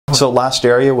So last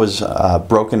area was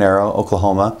Broken Arrow,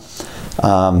 Oklahoma.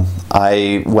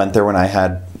 I went there when I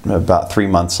had about 3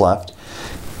 months left.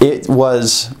 It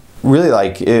was really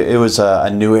like, it was a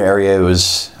new area. It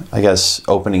was, I guess,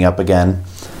 opening up again.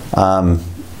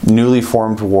 Newly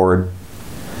formed ward.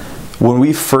 When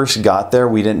we first got there,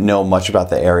 we didn't know much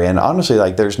about the area, and honestly,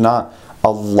 like, there's not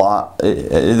a lot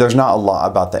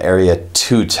about the area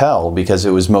to tell because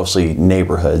it was mostly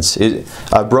neighborhoods.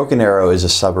 Broken Arrow is a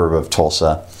suburb of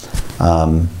Tulsa,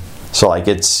 so like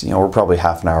it's, we're probably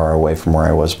half an hour away from where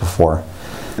I was before.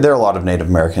 There are a lot of Native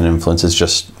American influences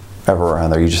just everywhere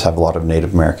around there. You just have a lot of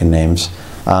Native American names.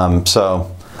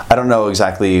 So I don't know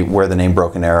exactly where the name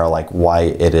Broken Arrow, like why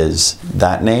it is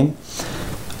that name.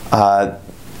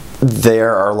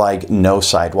 There are like no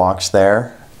sidewalks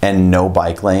there and no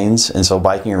bike lanes, and so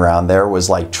biking around there was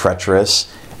like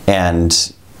treacherous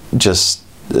and just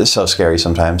so scary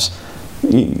sometimes.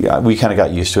 We kind of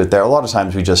got used to it there. A lot of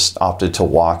times we just opted to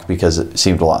walk because it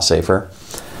seemed a lot safer.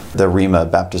 The Rima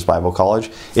Baptist Bible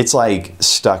College, it's like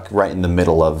stuck right in the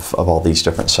middle of all these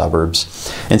different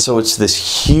suburbs. And so it's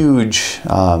this huge,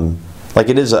 like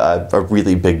it is a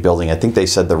really big building. I think they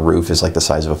said the roof is like the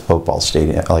size of a football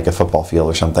stadium, like a football field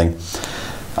or something.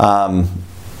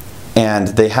 And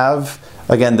they have,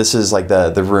 again, this is like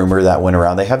the rumor that went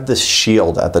around, they have this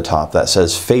shield at the top that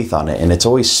says faith on it, and it's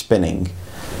always spinning.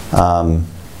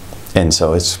 And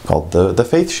so it's called the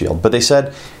faith shield. But they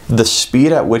said the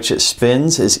speed at which it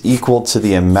spins is equal to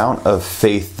the amount of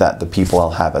faith that the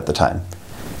people have at the time.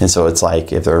 And so it's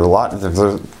like if there's a lot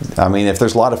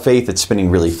of faith, it's spinning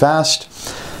really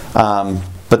fast.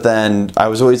 But then I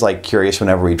was always like curious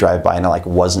whenever we drive by and it like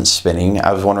wasn't spinning.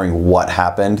 I was wondering what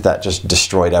happened that just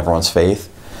destroyed everyone's faith.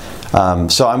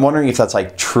 So I'm wondering if that's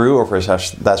like true or if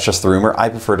that's just the rumor. I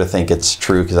prefer to think it's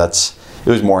true because it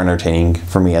was more entertaining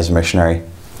for me as a missionary.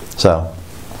 So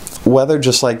weather,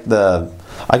 just like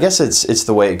I guess it's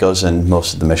the way it goes in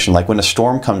most of the mission. Like when a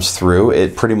storm comes through,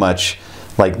 it pretty much,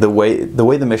 like the way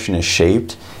the mission is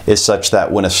shaped is such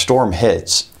that when a storm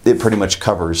hits, it pretty much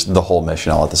covers the whole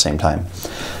mission all at the same time.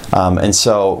 And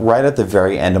so right at the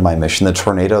very end of my mission, the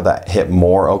tornado that hit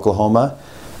Moore, Oklahoma,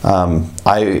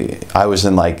 I was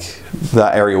in like,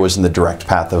 that area was in the direct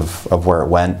path of where it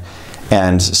went.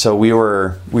 And so we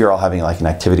were all having like an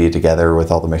activity together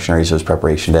with all the missionaries. It was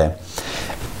preparation day.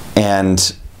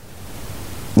 And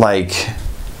like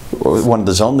one of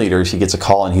the zone leaders, he gets a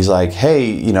call and he's like,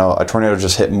 hey, a tornado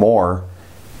just hit Moore.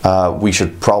 We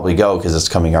should probably go because it's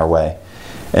coming our way.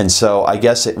 And so I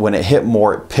guess when it hit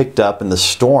Moore, it picked up and the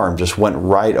storm just went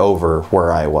right over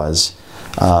where I was.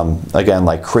 Again,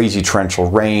 like crazy torrential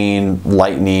rain,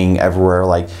 lightning everywhere.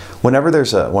 Like whenever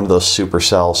there's one of those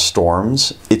supercell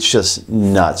storms, it's just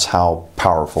nuts how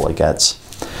powerful it gets.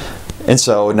 And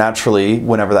so naturally,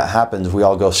 whenever that happens, we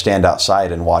all go stand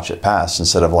outside and watch it pass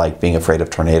instead of like being afraid of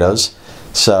tornadoes.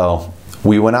 So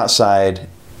we went outside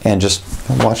and just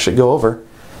watched it go over.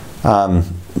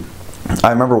 I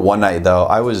remember one night though,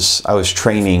 I was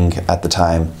training at the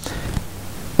time,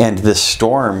 and this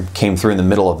storm came through in the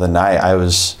middle of the night.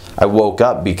 I woke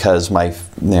up because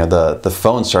the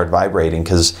phone started vibrating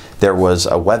because there was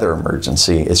a weather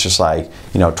emergency. It's just like,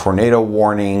 tornado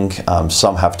warning,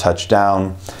 some have touched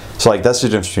down. So like that's the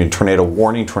difference between tornado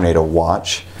warning, tornado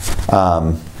watch.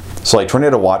 So like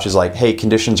tornado watch is like, hey,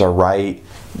 conditions are right,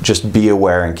 just be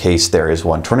aware in case there is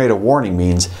one. Tornado warning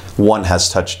means one has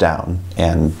touched down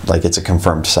and like it's a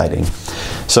confirmed sighting.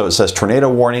 So it says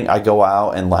tornado warning, I go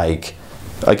out and like,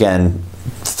 again,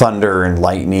 thunder and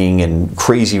lightning and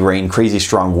crazy rain, crazy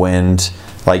strong wind.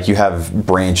 Like you have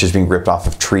branches being ripped off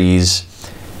of trees.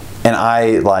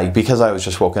 And because I was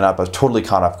just woken up, I was totally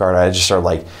caught off guard. I just started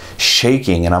like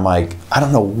shaking and I'm like, I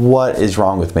don't know what is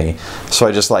wrong with me. So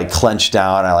I just like clench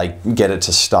down, I like get it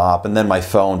to stop, and then my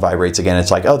phone vibrates again.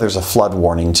 It's like, oh, there's a flood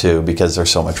warning too because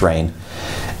there's so much rain.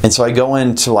 And so I go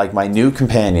into like my new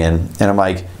companion and I'm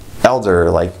like, Elder,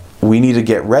 like we need to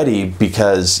get ready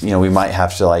because, we might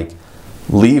have to like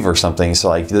leave or something. So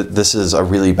like this is a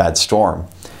really bad storm.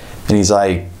 And he's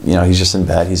like, he's just in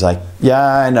bed. He's like, yeah,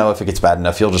 I know if it gets bad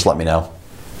enough, you'll just let me know.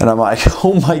 And I'm like,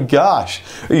 oh my gosh,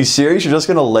 are you serious? You're just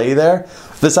going to lay there?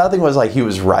 The sad thing was like, he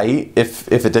was right.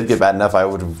 If it did get bad enough, I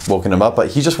would have woken him up, but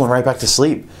he just went right back to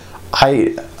sleep.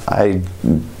 I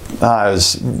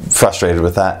was frustrated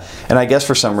with that. And I guess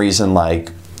for some reason,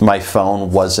 like my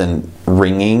phone wasn't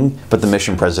ringing, but the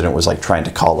mission president was like trying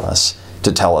to call us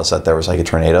to tell us that there was like a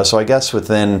tornado. So I guess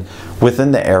within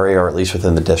the area, or at least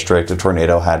within the district, a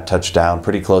tornado had touched down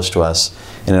pretty close to us,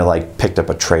 and it like picked up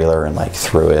a trailer and like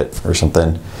threw it or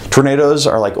something. Tornadoes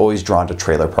are like always drawn to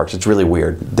trailer parks. It's really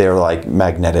weird. They're like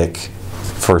magnetic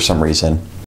for some reason.